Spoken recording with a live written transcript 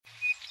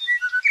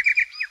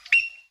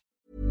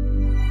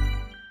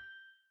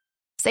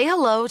Say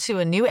hello to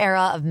a new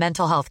era of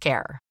mental health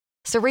care.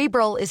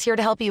 Cerebral is here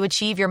to help you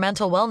achieve your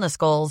mental wellness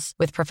goals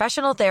with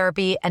professional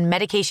therapy and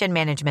medication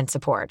management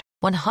support.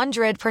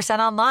 100%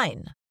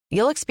 online.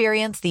 You'll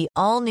experience the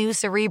all-new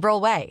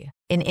Cerebral Way,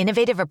 an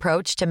innovative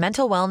approach to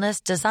mental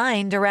wellness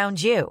designed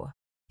around you.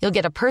 You'll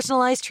get a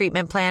personalized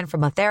treatment plan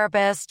from a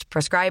therapist,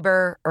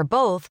 prescriber, or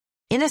both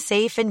in a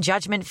safe and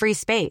judgment-free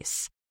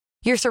space.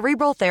 Your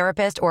Cerebral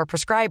therapist or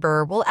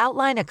prescriber will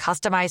outline a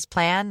customized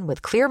plan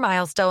with clear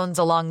milestones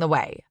along the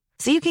way,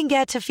 so you can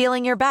get to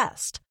feeling your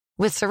best.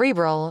 With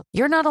Cerebral,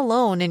 you're not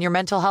alone in your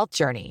mental health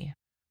journey.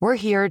 We're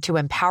here to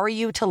empower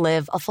you to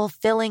live a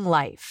fulfilling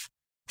life.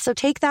 So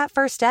take that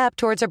first step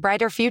towards a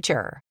brighter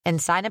future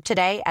and sign up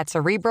today at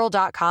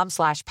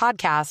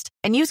Cerebral.com/podcast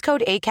and use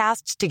code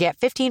ACAST to get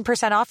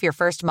 15% off your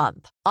first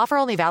month. Offer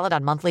only valid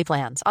on monthly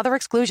plans. Other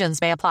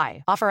exclusions may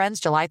apply. Offer ends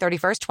July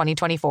 31st,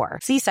 2024.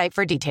 See site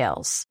for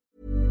details.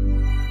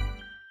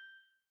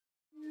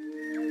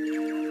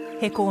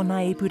 He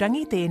kōna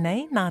ipurangi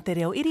tēnei nā te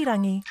reo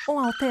irirangi o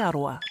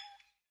Aotearoa.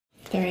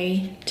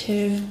 3,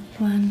 2,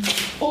 1.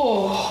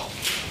 Oh,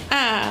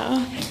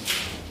 ow,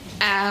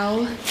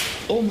 ow,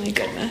 oh my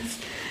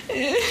goodness.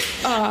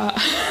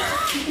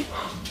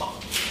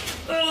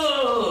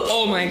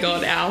 Oh my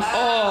god, ow.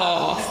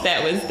 Oh,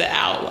 that was the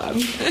ow one.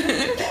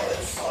 That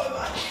was so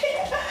much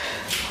hair.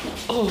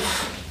 Oh,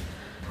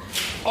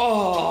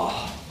 oh.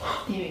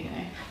 There we go.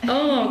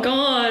 Oh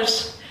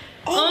gosh.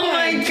 Oh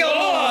my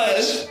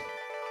gosh.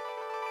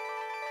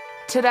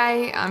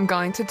 Today I'm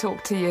going to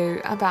talk to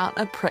you about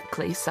a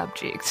prickly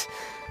subject,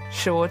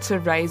 sure to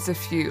raise a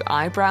few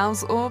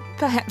eyebrows or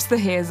perhaps the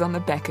hairs on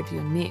the back of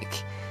your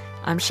neck.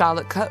 I'm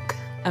Charlotte Cook.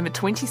 I'm a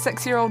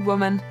 26-year-old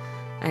woman.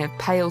 I have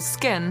pale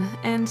skin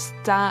and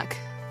dark,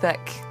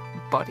 thick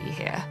body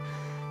hair.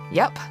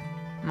 Yep,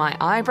 my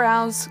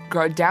eyebrows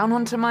grow down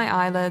onto my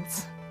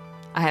eyelids.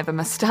 I have a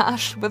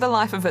moustache with a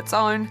life of its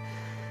own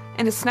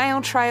and a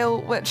snail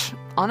trail which,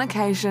 on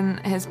occasion,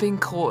 has been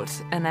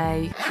caught in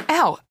a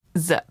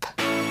zip.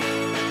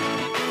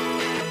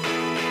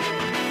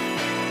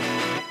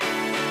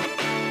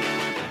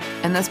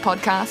 In this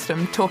podcast,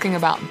 I'm talking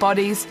about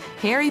bodies,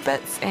 hairy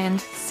bits,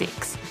 and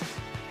sex.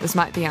 This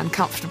might be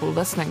uncomfortable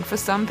listening for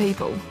some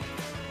people.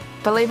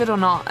 Believe it or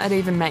not, it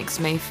even makes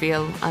me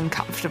feel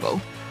uncomfortable.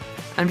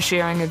 I'm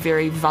sharing a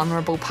very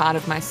vulnerable part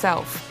of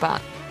myself,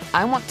 but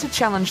I want to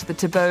challenge the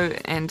taboo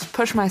and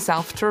push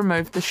myself to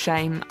remove the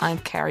shame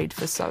I've carried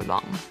for so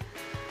long.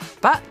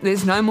 But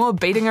there's no more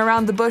beating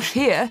around the bush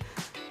here.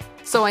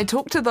 So I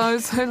talk to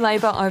those who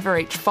labour over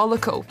each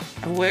follicle.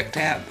 I worked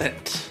out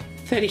that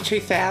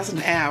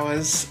 32,000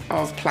 hours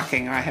of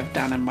plucking I have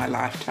done in my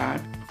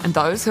lifetime. And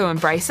those who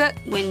embrace it.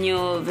 When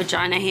your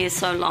vagina hair is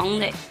so long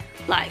that,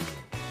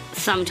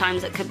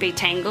 sometimes it could be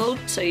tangled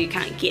so you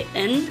can't get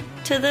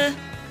into the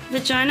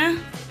vagina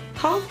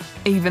hole.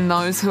 Even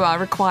those who are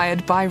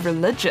required by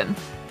religion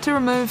to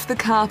remove the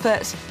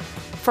carpet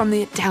from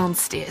their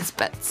downstairs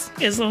bits.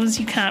 As long as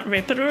you can't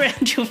wrap it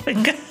around your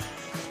finger,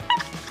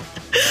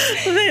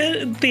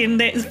 then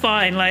that's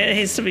fine. It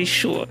has to be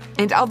short.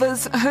 And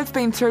others who've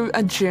been through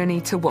a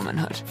journey to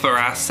womanhood. For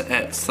us,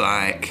 it's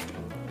like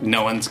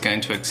no one's going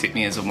to accept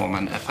me as a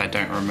woman if I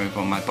don't remove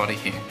all my body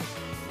hair.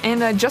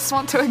 And I just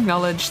want to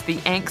acknowledge the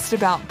angst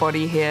about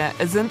body hair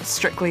isn't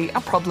strictly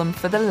a problem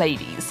for the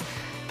ladies.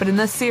 But in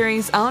this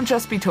series, I'll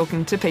just be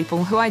talking to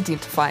people who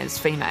identify as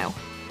female.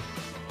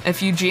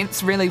 If you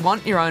gents really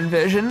want your own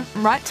version,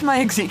 write to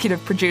my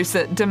executive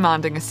producer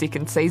demanding a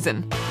second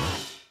season.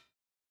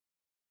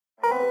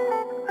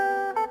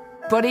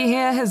 Body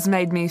hair has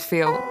made me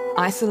feel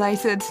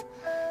isolated,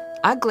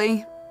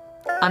 ugly,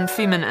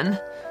 unfeminine,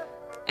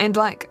 and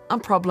like a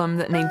problem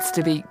that needs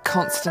to be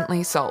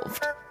constantly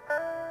solved.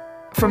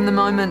 From the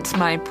moment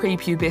my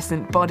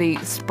prepubescent body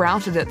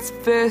sprouted its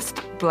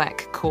first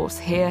black coarse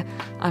hair,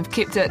 I've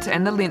kept it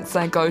and the lengths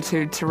I go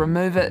to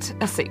remove it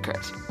a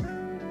secret.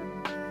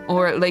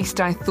 Or at least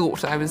I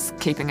thought I was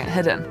keeping it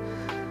hidden.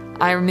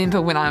 I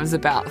remember when I was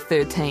about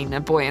 13,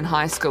 a boy in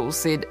high school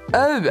said,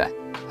 "Oh,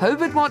 who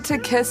would want to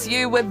kiss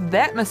you with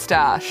that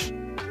moustache?"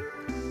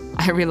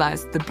 I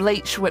realised the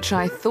bleach, which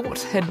I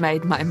thought had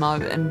made my mo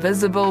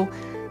invisible,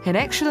 had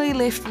actually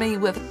left me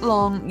with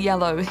long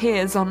yellow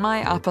hairs on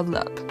my upper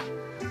lip.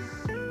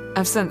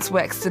 I've since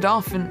waxed it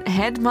off and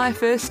had my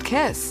first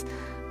kiss,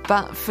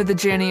 but for the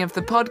journey of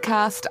the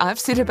podcast, I've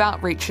set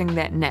about reaching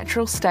that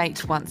natural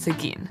state once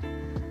again.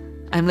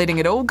 I'm letting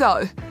it all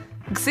go,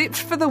 except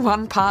for the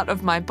one part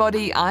of my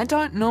body I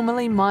don't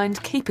normally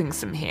mind keeping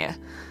some hair.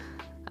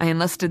 I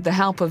enlisted the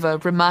help of a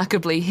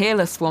remarkably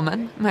hairless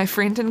woman, my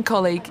friend and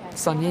colleague,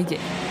 Sonia Yin.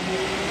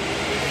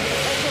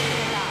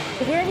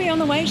 Where are we on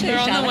the way to? We're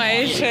on the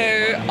way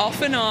to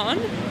Off and On,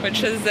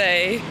 which is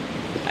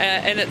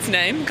in its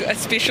name, a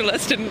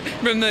specialist in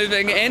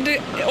removing and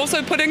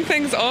also putting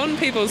things on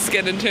people's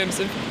skin in terms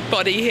of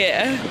body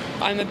hair.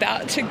 I'm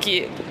about to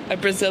get a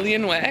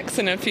Brazilian wax,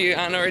 and if you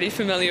aren't already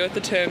familiar with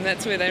the term,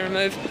 that's where they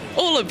remove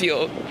all of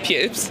your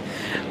pubes,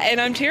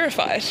 and I'm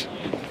terrified.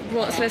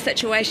 What's the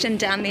situation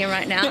down there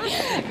right now?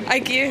 I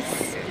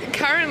guess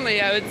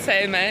Currently, I would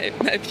say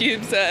my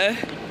pubes are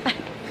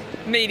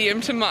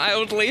medium to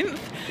mild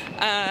length.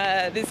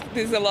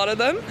 There's a lot of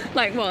them.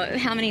 Like what?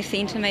 How many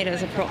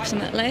centimetres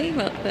approximately?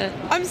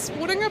 I'm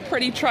sporting a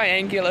pretty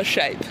triangular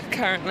shape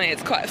currently.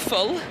 It's quite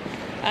full.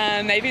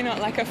 Maybe not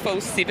like a full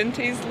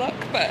 70s look,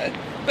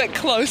 but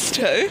close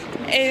to.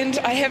 And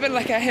I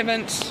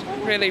haven't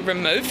really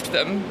removed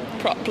them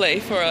properly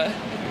for a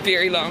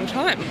very long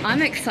time.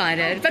 I'm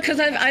excited because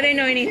I don't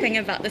know anything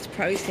about this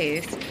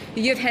process.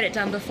 You've had it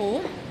done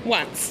before?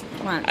 Once.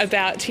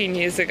 About 10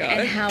 years ago.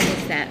 And how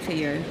was that for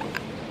you?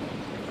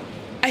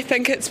 I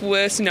think it's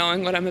worse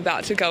knowing what I'm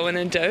about to go in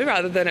and do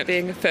rather than it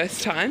being the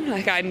first time.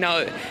 Like, I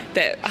know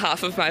that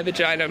half of my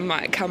vagina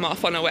might come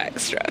off on a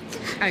wax strip.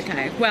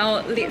 Okay,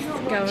 well, let's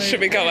go in.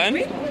 Should we go in?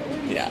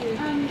 Yeah.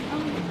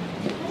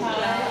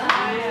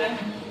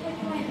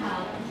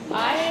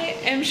 I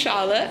am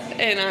Charlotte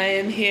and I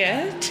am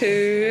here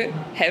to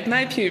have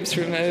my pubes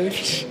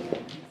removed.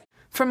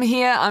 From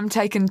here, I'm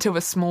taken to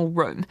a small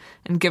room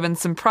and given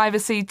some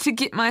privacy to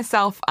get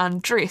myself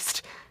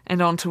undressed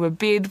and onto a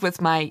bed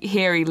with my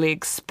hairy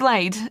legs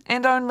splayed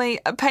and only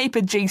a paper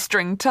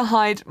G-string to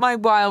hide my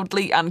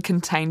wildly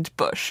uncontained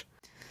bush.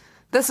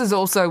 This is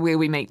also where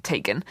we meet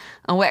Tegan,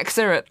 a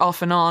waxer at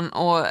Off and On,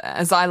 or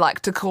as I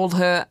like to call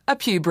her, a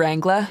pube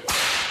wrangler.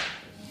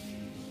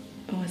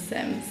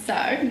 Awesome. So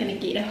I'm going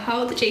to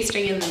hold the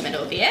G-string in the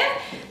middle there.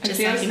 Just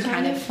so I can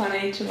kind of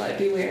funny to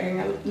be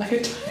wearing a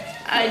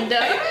I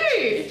know.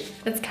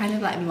 It's kind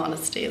of like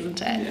modesty,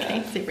 isn't it? Yeah.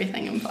 Keeps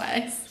everything in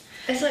place.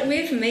 It's like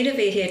weird for me to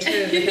be here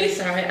too because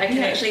I can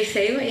actually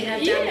see what you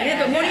have down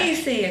there. But what are you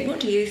seeing? What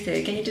do you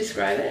see? Can you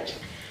describe it?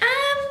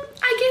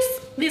 I guess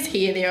there's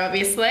hair there,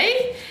 obviously.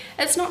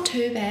 It's not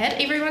too bad.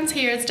 Everyone's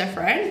hair is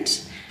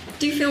different.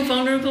 Do you feel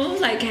vulnerable,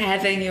 like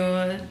having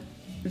your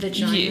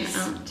vagina Yes.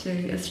 out to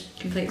a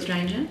complete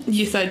stranger?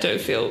 Yes, I do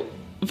feel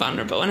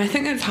vulnerable, and I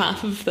think that's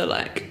half of the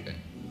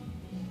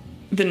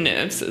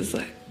nerves is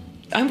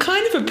I'm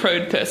kind of a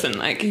prude person.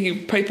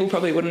 People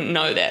probably wouldn't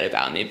know that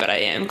about me, but I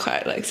am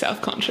quite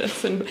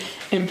self-conscious and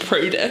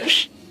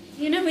prudish.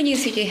 You know when you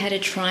said you had a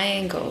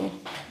triangle?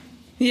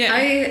 Yeah.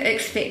 I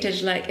expected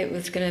it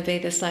was going to be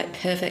this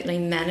perfectly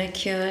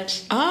manicured.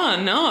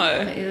 Oh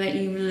no. But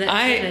you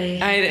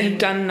literally. I have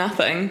done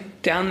nothing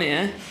down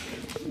there.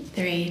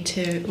 3,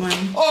 2, 1.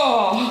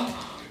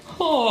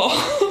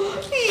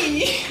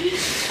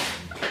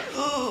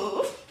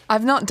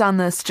 I've not done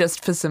this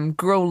just for some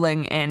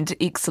grueling and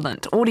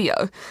excellent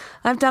audio.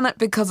 I've done it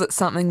because it's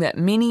something that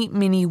many,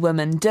 many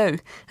women do,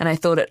 and I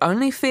thought it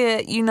only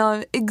fair you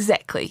know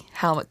exactly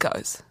how it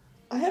goes.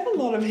 I have a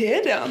lot of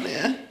hair down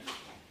there.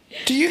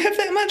 Do you have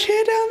that much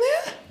hair down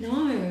there?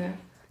 No.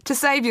 To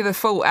save you the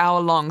full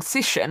hour-long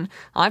session,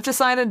 I've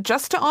decided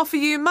just to offer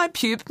you my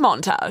pube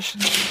montage.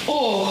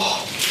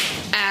 Oh,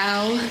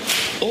 ow.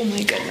 Oh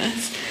my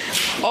goodness.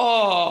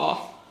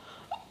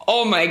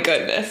 Oh my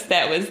goodness,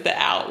 that was the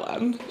owl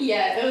one.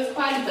 Yeah, there was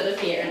quite a bit of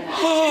hair in that.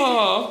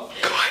 Oh,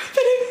 quite a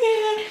bit of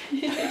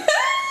hair.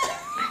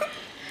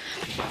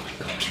 Oh my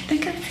gosh, I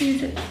think I've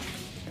seen it.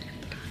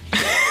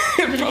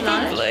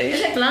 Probably.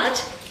 Is it blood?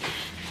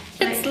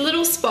 It's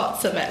little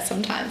spots of it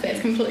sometimes.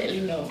 That's completely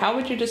normal. How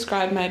would you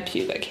describe my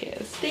pubic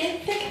hairs? They're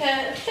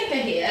thicker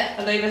hair.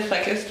 Are they the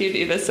thickest you've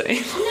ever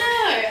seen?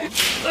 No.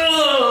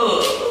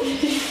 Oh.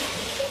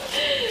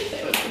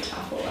 That was a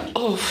tough one.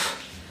 Oof.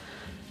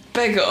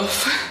 Big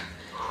oof.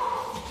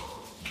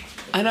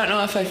 I don't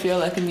know if I feel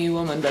like a new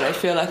woman, but I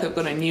feel like I've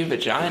got a new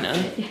vagina.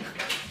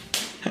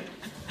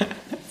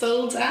 It's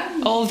all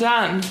done. All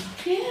done.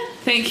 Yeah.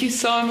 Thank you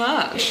so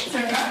much. It's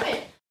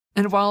alright.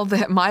 And while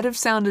that might have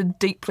sounded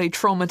deeply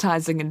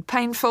traumatising and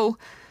painful,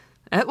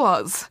 it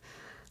was.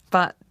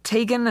 But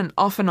Tegan and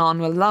Off and On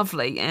were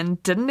lovely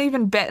and didn't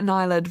even bat an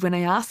eyelid when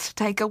I asked to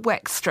take a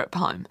wax strip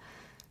home.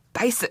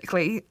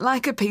 Basically,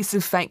 like a piece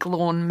of fake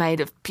lawn made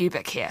of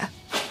pubic hair.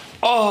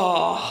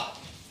 Oh.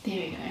 There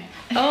we go.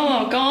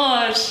 Oh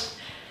gosh.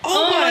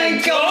 Oh my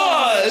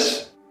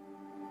gosh.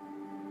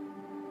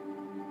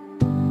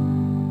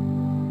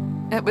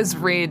 It was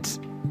red,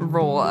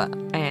 raw,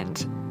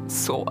 and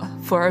sore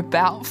for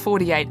about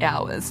 48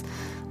 hours,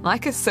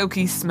 like a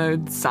silky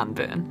smooth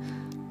sunburn.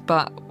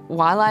 But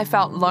while I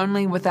felt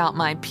lonely without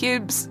my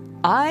pubes,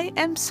 I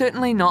am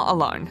certainly not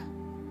alone.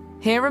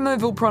 Hair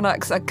removal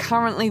products are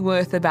currently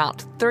worth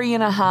about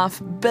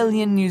 $3.5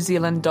 billion New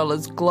Zealand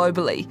dollars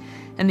globally,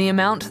 and the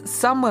amount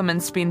some women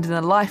spend in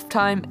a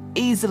lifetime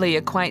easily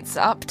equates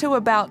up to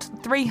about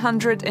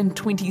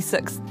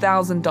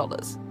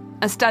 $326,000.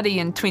 A study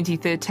in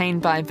 2013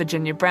 by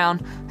Virginia Brown,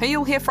 who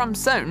you'll hear from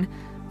soon,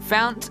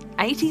 found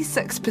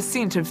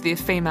 86% of their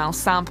female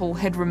sample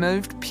had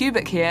removed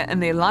pubic hair in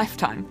their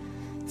lifetime.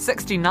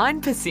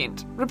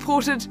 69%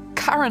 reported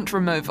current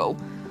removal,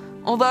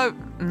 although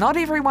not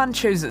everyone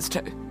chooses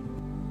to.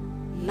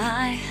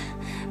 My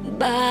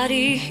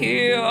body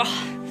here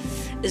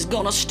is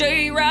gonna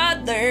stay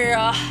right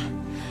there.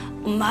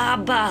 My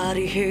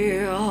body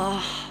here.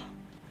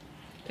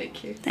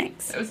 Thank you.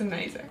 Thanks. That was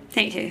amazing.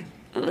 Thank you.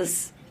 It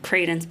was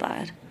Creed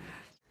inspired.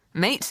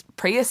 Meet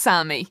Priya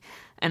Sami,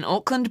 an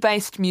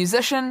Auckland-based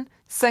musician,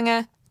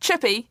 singer,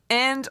 chippy,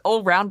 and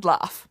all-round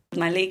laugh.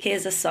 My leg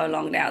hairs are so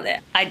long now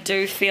that I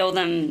do feel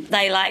them.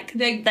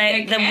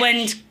 The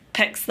wind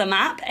picks them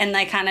up and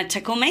they kind of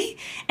tickle me.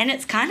 And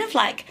it's kind of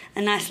like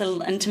a nice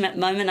little intimate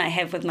moment I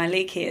have with my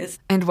leg hairs.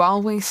 And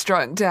while we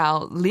stroked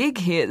our leg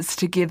hairs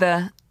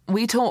together,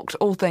 we talked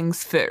all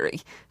things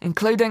furry,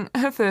 including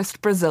her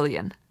first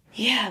Brazilian.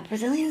 Yeah,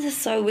 Brazilians are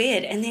so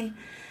weird. And then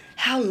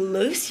how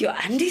loose your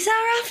undies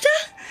are after.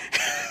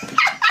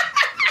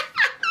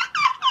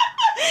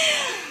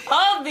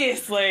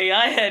 Obviously,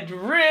 I had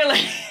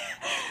really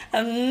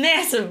a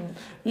massive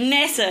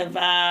bush.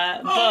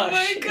 Oh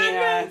my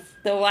goodness.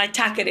 The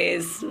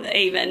Waitakares,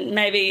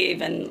 maybe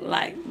even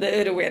like the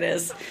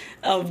Uruweras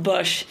of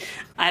bush.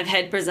 I've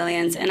had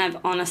Brazilians and I've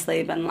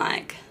honestly been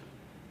like,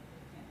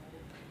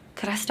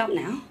 could I stop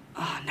now?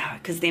 Oh no,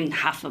 because then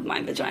half of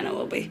my vagina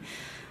will be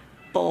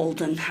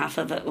bald and half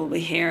of it will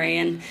be hairy,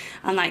 and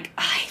I'm like,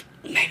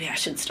 maybe I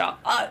should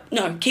stop.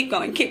 No, keep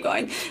going.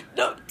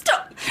 No,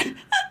 stop.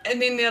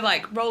 And then they're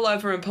like, roll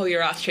over and pull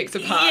your ass cheeks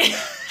apart. Yeah.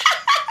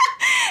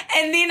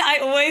 And then I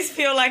always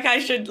feel like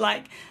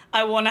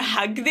I want to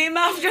hug them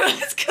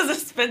afterwards because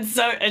it's been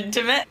so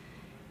intimate.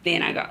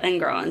 Then I got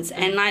ingrowns,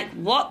 and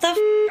what the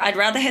I'd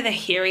rather have a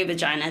hairy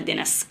vagina than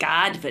a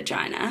scarred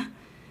vagina.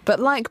 But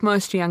like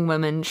most young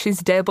women, she's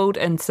dabbled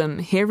in some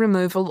hair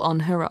removal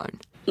on her own.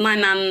 My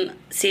mum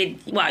said,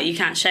 well, you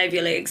can't shave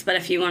your legs, but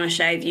if you want to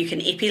shave, you can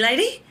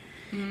epilady.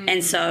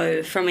 And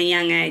so from a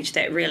young age,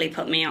 that really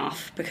put me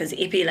off, because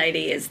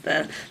epilady is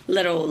the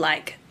little,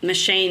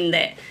 machine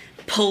that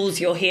pulls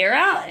your hair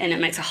out and it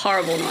makes a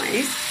horrible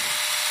noise.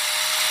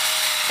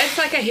 It's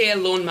like a hair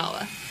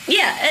lawnmower.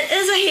 Yeah, it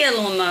is a hair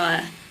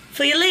lawnmower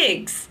for your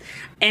legs.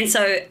 And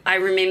so I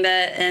remember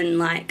in,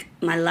 my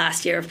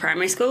last year of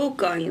primary school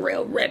going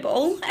real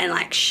rebel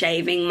and,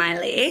 shaving my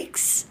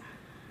legs.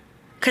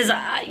 Because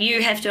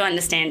you have to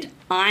understand,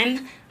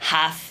 I'm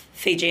half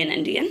Fijian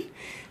Indian,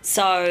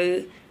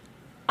 so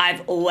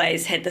I've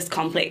always had this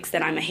complex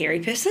that I'm a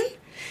hairy person,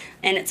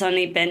 and it's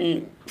only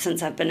been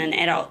since I've been an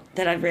adult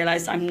that I've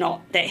realised I'm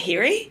not that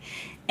hairy.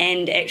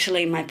 And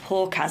actually my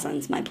poor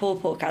cousins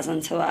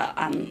who are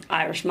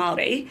Irish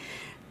Māori,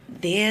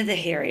 they're the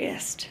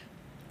hairiest.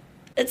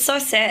 It's so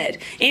sad.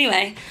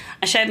 Anyway,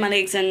 I shaved my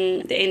legs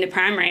in the end of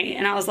primary,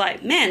 and I was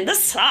like, man,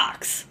 this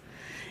sucks.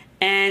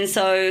 And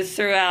so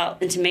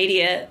throughout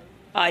intermediate,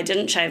 I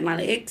didn't shave my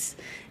legs,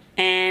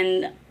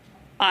 and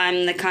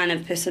I'm the kind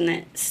of person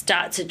that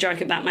starts to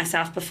joke about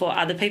myself before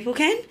other people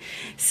can.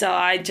 So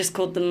I just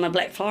called them my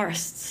black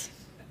florists.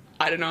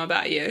 I don't know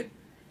about you,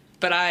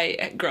 but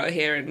I grow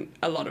hair in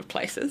a lot of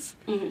places.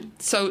 Mm-hmm.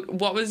 So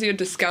what was your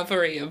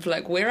discovery of,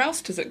 where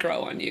else does it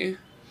grow on you?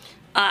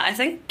 I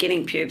think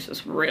getting pubes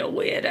was real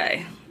weird,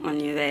 on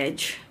your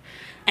vag.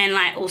 And,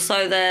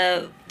 also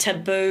the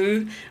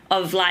taboo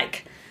of,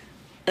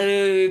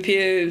 ooh,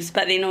 pubes,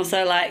 but then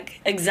also,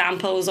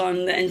 examples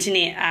on the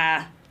internet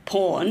are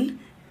porn,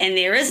 and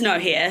there is no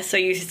hair, so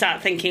you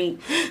start thinking,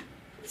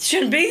 it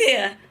shouldn't be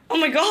there. Oh,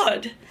 my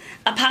God.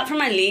 Apart from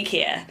my leg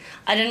hair,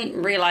 I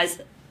didn't realise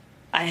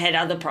I had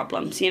other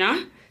problems,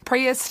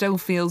 Priya still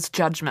feels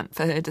judgment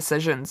for her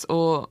decisions,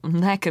 or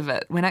lack of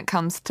it, when it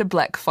comes to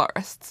black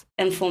forests.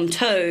 In Form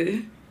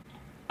 2,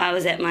 I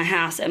was at my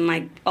house, and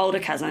my older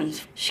cousin,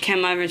 she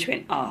came over and she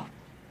went, oh,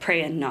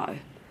 Priya, no,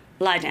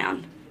 lie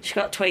down. She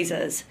got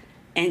tweezers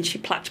and she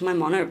plucked my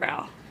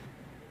monobrow.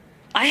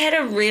 I had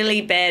a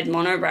really bad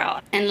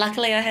monobrow, and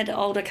luckily I had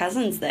older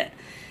cousins that,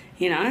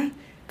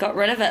 got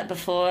rid of it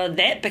before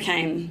that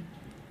became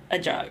a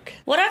joke.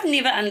 What I've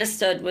never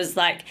understood was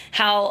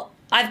how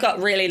I've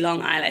got really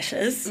long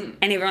eyelashes, and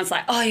everyone's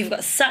like, oh, you've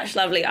got such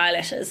lovely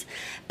eyelashes.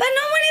 But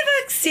no one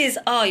ever says,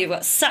 oh, you've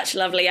got such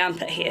lovely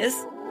armpit hairs.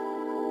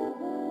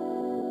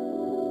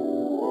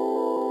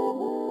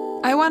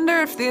 I wonder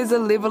if there's a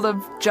level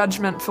of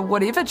judgment for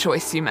whatever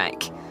choice you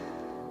make.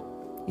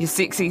 Your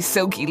sexy,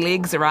 silky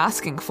legs are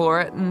asking for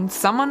it, and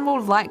someone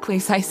will likely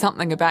say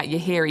something about your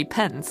hairy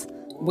pins.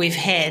 We've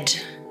had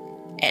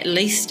at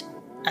least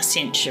a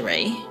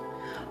century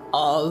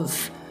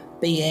of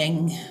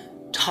being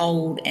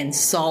told and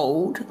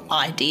sold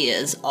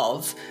ideas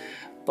of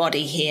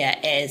body hair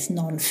as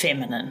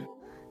non-feminine.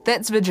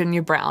 That's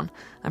Virginia Brown,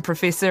 a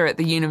professor at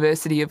the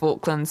University of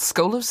Auckland's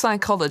School of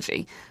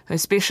Psychology, who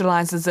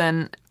specialises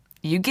in,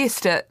 you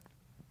guessed it,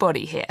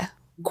 body hair.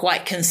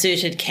 Quite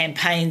concerted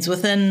campaigns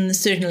within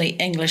certainly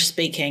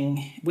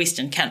English-speaking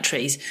Western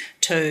countries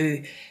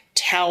to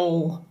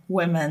tell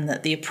women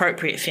that the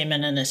appropriate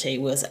femininity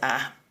was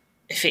a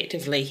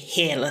effectively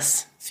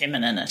hairless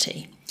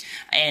femininity.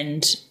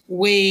 And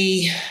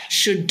we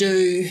should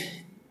do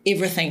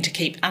everything to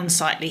keep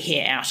unsightly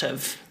hair out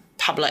of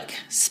public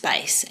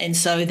space. And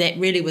so that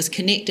really was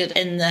connected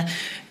in the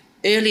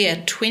earlier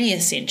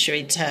 20th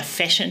century to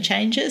fashion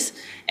changes,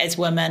 as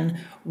women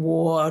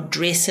wore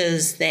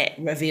dresses that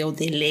revealed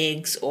their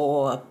legs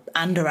or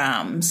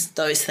underarms.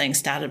 Those things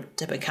started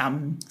to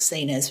become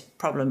seen as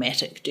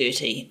problematic,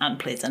 dirty,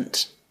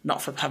 unpleasant,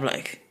 not for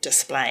public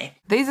display.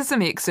 These are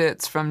some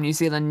excerpts from New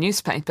Zealand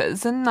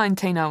newspapers in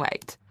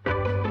 1908.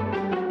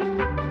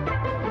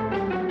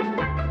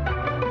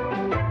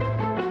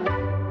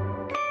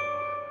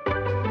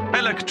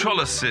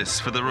 Electrolysis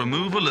for the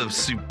removal of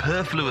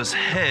superfluous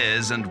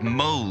hairs and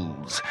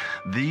moles.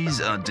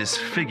 These are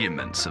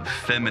disfigurements of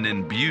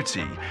feminine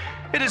beauty.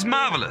 It is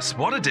marvellous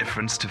what a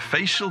difference to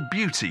facial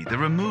beauty the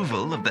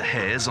removal of the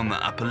hairs on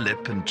the upper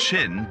lip and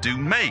chin do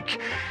make.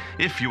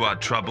 If you are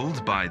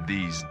troubled by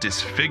these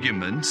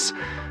disfigurements,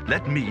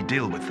 let me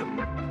deal with them.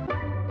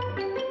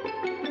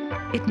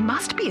 It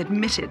must be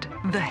admitted,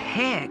 the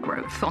hair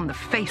growth on the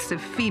face of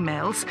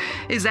females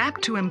is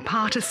apt to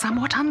impart a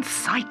somewhat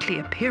unsightly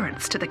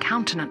appearance to the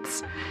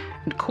countenance,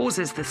 and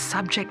causes the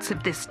subjects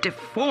of this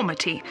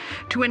deformity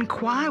to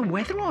inquire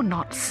whether or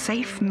not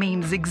safe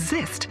means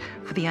exist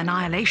for the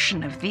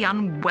annihilation of the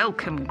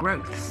unwelcome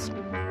growths.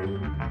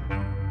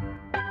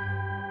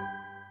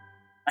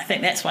 I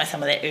think that's why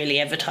some of that early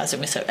advertising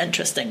was so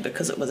interesting,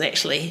 because it was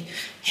actually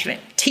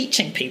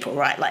teaching people,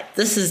 right, like,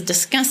 this is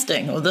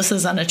disgusting or this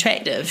is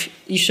unattractive.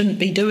 You shouldn't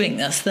be doing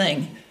this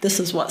thing. This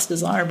is what's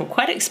desirable,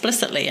 quite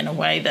explicitly, in a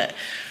way that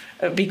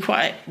it would be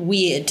quite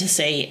weird to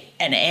see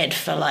an ad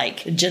for,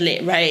 like,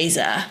 Gillette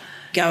razor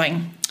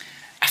going,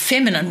 a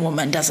feminine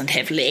woman doesn't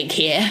have leg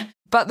hair.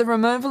 But the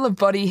removal of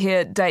body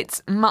hair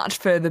dates much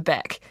further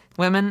back.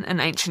 Women in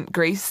ancient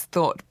Greece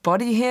thought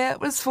body hair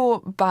was for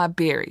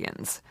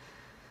barbarians.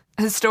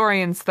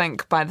 Historians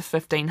think by the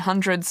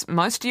 1500s,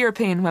 most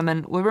European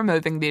women were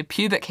removing their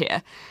pubic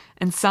hair,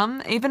 and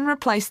some even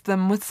replaced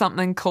them with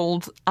something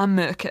called a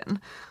merkin,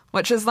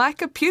 which is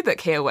like a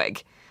pubic hair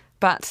wig.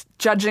 But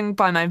judging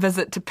by my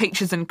visit to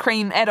Peaches and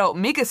Cream adult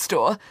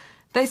megastore,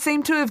 they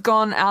seem to have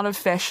gone out of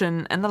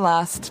fashion in the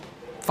last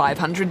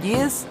 500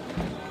 years.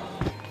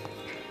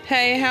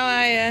 Hey, how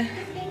are you?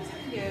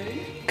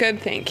 Good,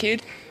 thank you.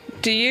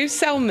 Do you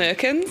sell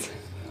merkins?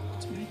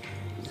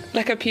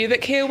 Like a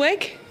pubic hair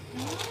wig?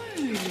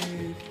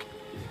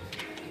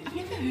 I've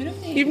never heard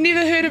of them. You've never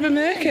heard of a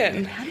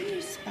merkin? How do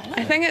you spell it?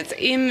 I think it's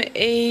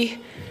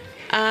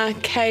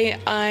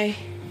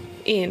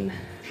MERKIN.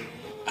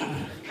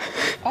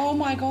 Oh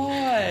my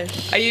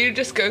gosh. Are you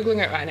just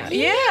Googling it right now?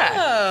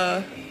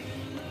 Yeah.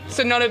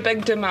 So not a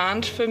big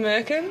demand for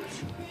merkins?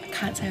 I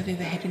can't say I've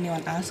ever had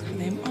anyone ask for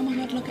them. Oh my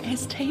god, look at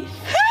his teeth.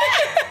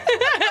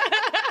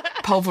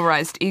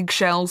 Pulverised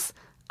eggshells,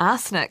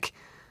 arsenic,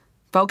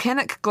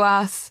 volcanic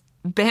glass,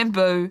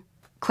 bamboo,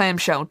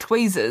 clamshell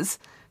tweezers,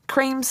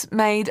 creams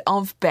made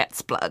of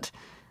bat's blood.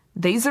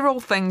 These are all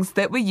things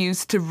that were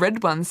used to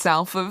rid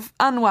oneself of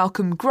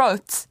unwelcome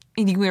growths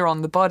anywhere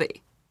on the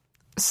body.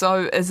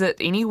 So is it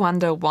any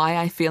wonder why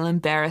I feel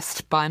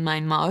embarrassed by my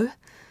mo?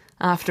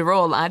 After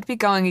all, I'd be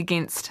going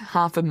against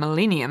half a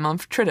millennium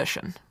of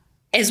tradition.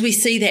 As we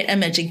see that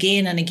image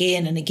again and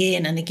again and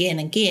again and again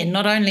and again,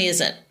 not only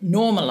is it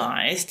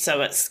normalised,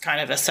 so it's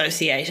kind of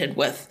associated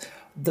with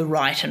the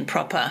right and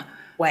proper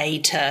way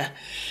to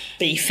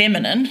be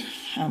feminine,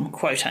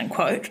 quote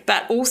unquote,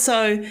 but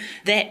also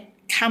that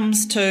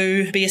comes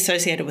to be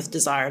associated with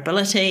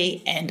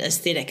desirability and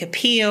aesthetic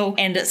appeal,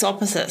 and its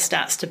opposite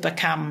starts to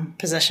become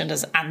positioned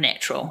as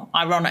unnatural.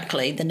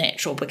 Ironically, the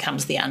natural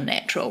becomes the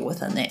unnatural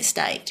within that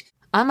state.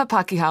 I'm a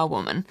Pākehā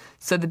woman,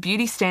 so the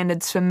beauty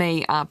standards for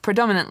me are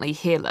predominantly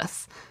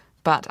hairless,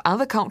 but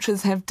other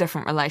cultures have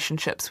different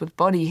relationships with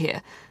body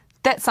hair.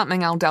 That's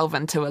something I'll delve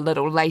into a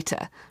little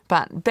later,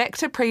 but back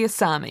to Priya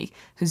Sami,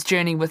 whose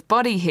journey with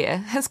body hair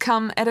has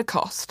come at a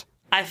cost.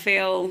 I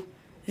feel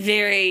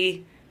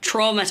very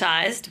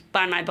traumatised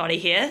by my body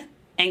hair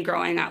and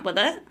growing up with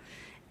it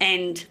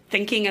and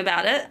thinking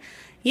about it.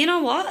 You know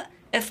what?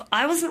 If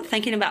I wasn't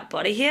thinking about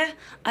body hair,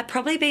 I'd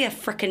probably be a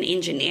frickin'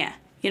 engineer,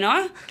 you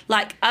know?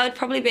 Like, I would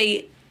probably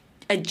be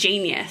a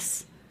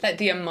genius. Like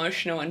the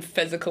emotional and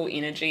physical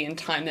energy and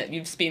time that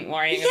you've spent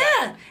worrying about.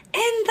 Yeah,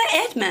 and the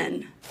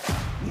admin.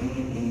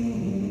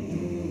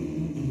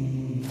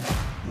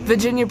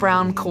 Virginia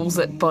Brown calls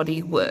it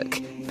body work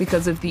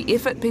because of the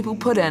effort people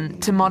put in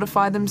to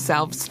modify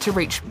themselves to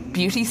reach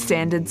beauty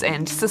standards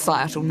and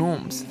societal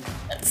norms.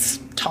 It's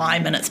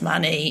time and it's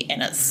money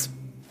and it's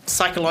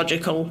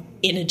psychological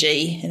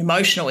energy and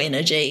emotional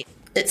energy.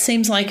 It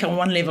seems like on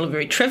one level a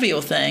very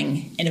trivial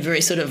thing and a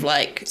very sort of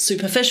like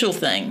superficial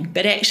thing,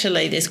 but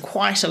actually there's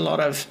quite a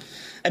lot of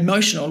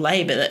emotional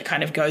labour that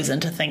kind of goes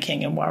into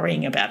thinking and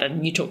worrying about it.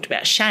 And you talked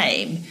about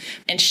shame.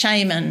 And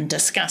shame and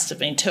disgust have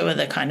been two of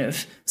the kind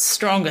of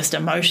strongest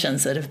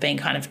emotions that have been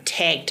kind of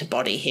tagged to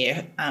body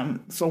hair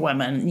for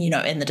women, you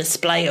know, in the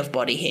display of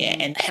body hair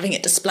and having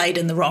it displayed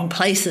in the wrong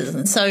places.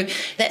 And so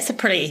that's a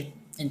pretty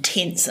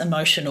intense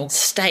emotional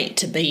state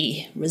to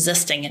be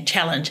resisting and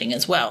challenging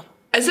as well.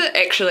 Is it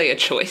actually a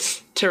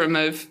choice to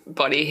remove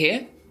body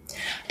hair?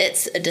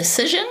 It's a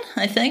decision,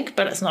 I think,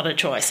 but it's not a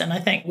choice. And I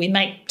think we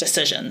make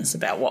decisions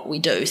about what we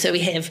do. So we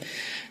have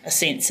a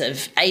sense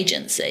of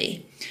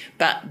agency,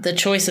 but the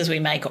choices we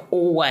make are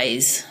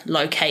always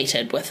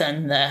located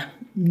within the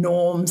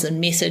norms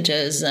and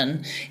messages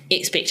and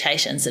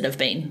expectations that have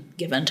been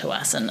given to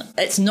us. And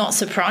it's not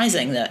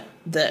surprising that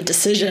the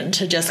decision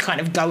to just kind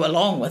of go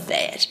along with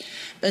that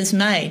is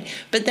made.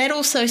 But that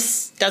also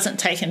doesn't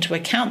take into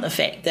account the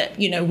fact that,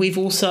 you know, we've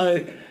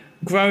also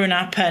grown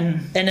up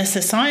in a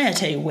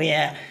society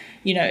where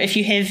if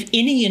you have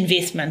any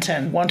investment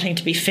in wanting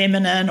to be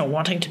feminine or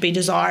wanting to be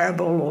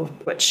desirable, or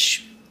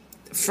which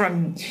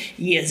from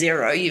year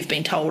zero you've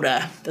been told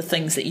are the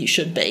things that you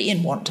should be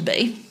and want to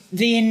be,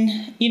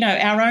 then,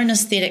 our own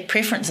aesthetic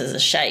preferences are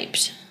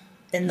shaped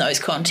in those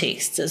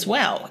contexts as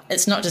well.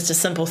 It's not just a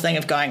simple thing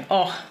of going,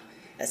 oh,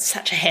 it's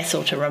such a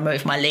hassle to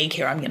remove my leg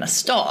here, I'm going to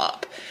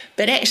stop.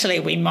 But actually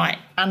we might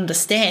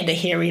understand a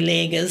hairy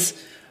leg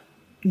as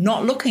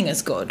not looking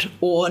as good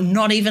or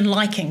not even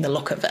liking the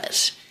look of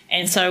it.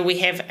 And so we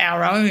have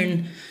our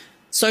own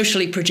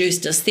socially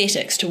produced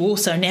aesthetics to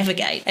also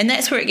navigate. And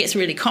that's where it gets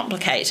really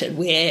complicated,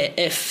 where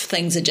if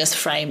things are just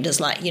framed as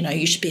like,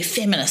 you should be a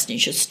feminist and you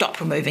should stop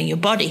removing your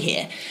body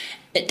hair,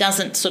 it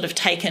doesn't sort of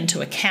take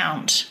into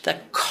account the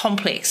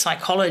complex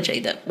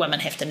psychology that women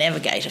have to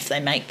navigate if they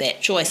make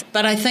that choice.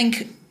 But I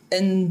think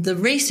in the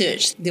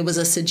research, there was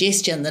a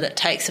suggestion that it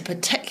takes a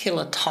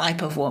particular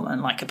type of woman,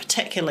 like a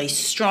particularly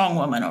strong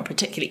woman or a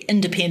particularly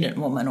independent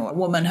woman, or a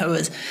woman who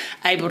is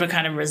able to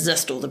kind of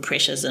resist all the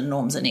pressures and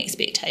norms and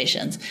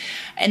expectations.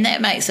 And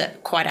that makes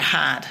it quite a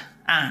hard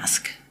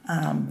ask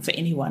for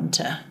anyone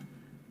to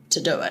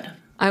do it.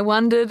 I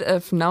wondered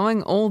if,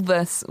 knowing all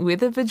this,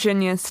 whether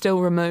Virginia still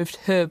removed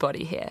her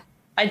body hair.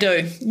 I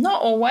do.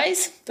 Not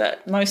always,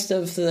 but most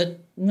of the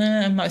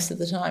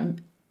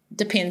time.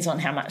 Depends on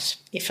how much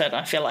effort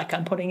I feel like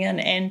I'm putting in,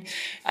 and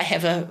I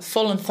have a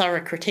full and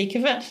thorough critique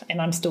of it,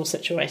 and I'm still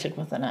situated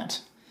within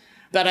it.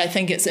 But I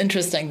think it's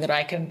interesting that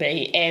I can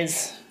be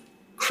as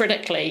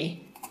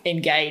critically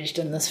engaged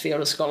in this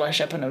field of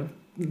scholarship and have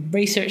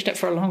researched it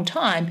for a long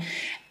time,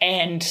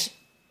 and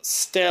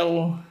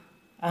still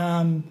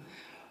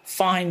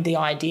find the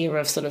idea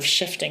of sort of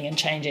shifting and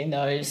changing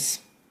those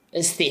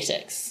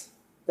aesthetics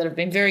that have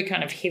been very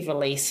kind of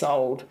heavily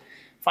sold,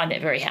 find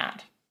that very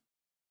hard.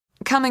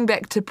 Coming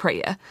back to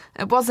Priya,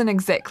 it wasn't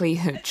exactly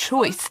her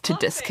choice to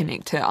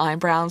disconnect her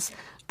eyebrows,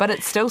 but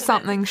it's still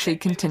something she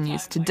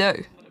continues to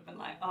do.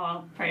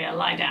 Oh, Priya,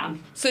 lie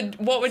down. So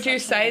what would you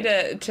say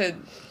to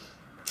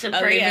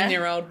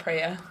 11-year-old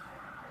Priya?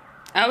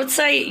 I would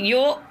say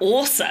you're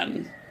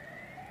awesome,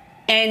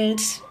 and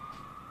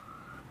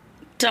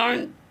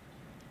don't...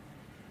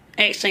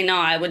 Actually, no,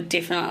 I would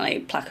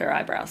definitely pluck her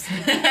eyebrows.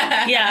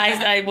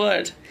 Yeah, I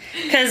would.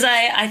 Because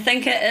I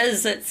think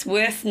it's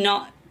worth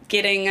not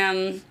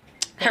getting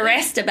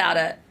harassed about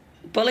it,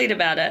 bullied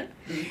about it.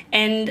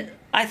 And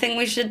I think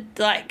we should,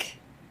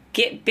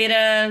 get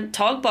better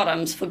tog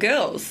bottoms for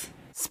girls.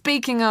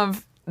 Speaking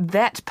of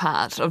that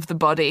part of the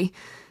body,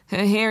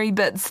 her hairy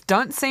bits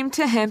don't seem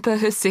to hamper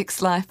her sex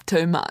life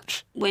too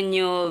much. When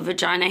your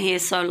vagina hair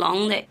is so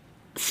long that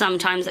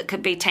sometimes it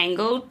could be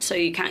tangled, so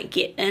you can't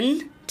get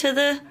in to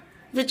the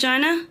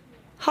vagina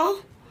hole.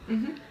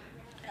 Mm-hmm.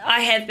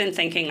 I have been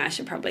thinking I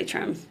should probably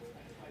trim.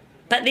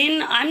 But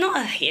then I'm not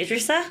a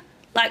hairdresser.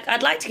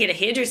 I'd like to get a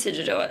hairdresser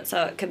to do it,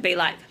 so it could be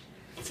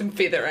some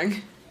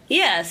feathering.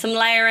 Yeah, some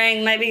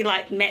layering, maybe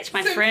match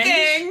my fringe.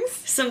 Bangs.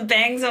 Some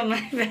bangs on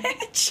my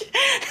badge.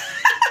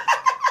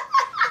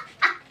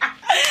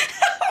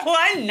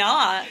 Why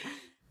not?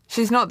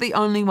 She's not the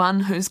only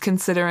one who's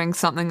considering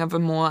something of a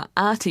more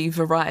arty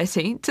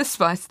variety to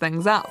spice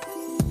things up.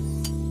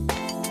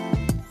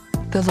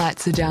 The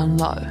lights are down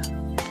low.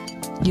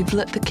 You've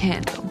lit the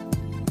candle,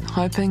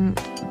 hoping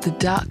the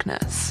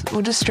darkness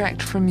will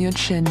distract from your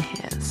chin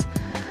hairs.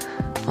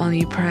 While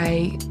you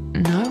pray,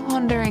 no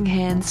wandering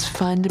hands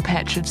find a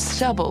patch of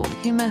stubble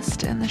you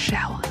missed in the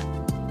shower.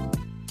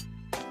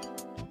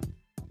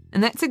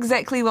 And that's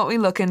exactly what we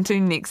look into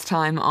next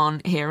time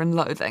on Hair and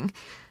Loathing.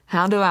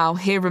 How do our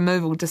hair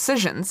removal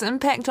decisions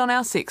impact on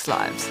our sex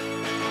lives?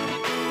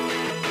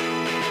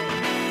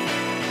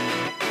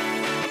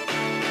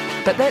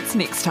 But that's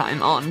next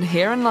time on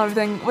Hair and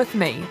Loathing with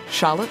me,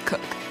 Charlotte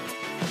Cook.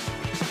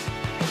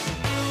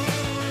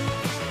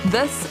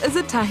 This is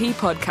a Tahi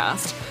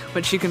podcast,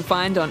 which you can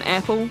find on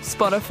Apple,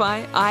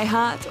 Spotify,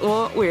 iHeart,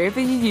 or wherever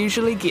you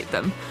usually get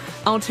them.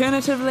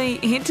 Alternatively,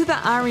 head to the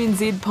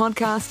RNZ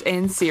podcast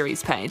and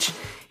series page.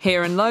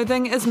 Hair and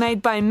Loathing is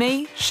made by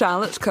me,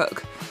 Charlotte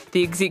Cook.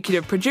 The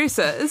executive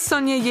producer is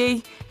Sonia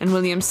Yee, and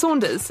William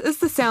Saunders is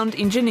the sound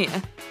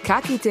engineer.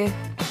 Ka kite.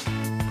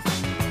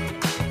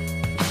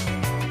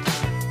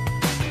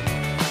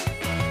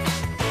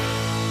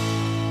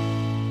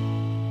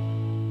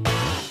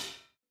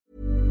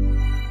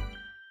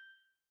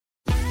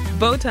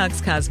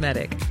 Botox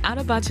Cosmetic, out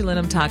of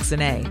botulinum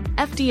toxin A,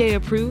 FDA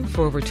approved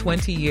for over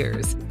 20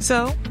 years.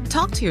 So,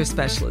 talk to your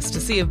specialist to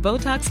see if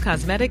Botox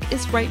Cosmetic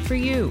is right for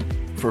you.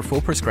 For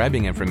full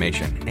prescribing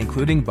information,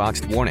 including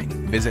boxed warning,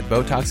 visit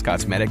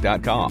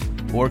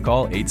BotoxCosmetic.com or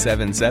call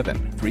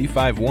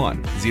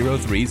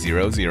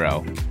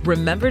 877-351-0300.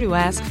 Remember to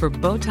ask for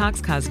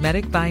Botox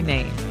Cosmetic by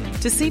name.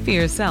 To see for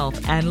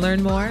yourself and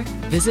learn more,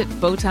 visit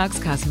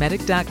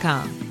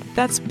BotoxCosmetic.com.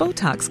 That's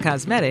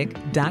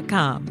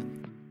BotoxCosmetic.com.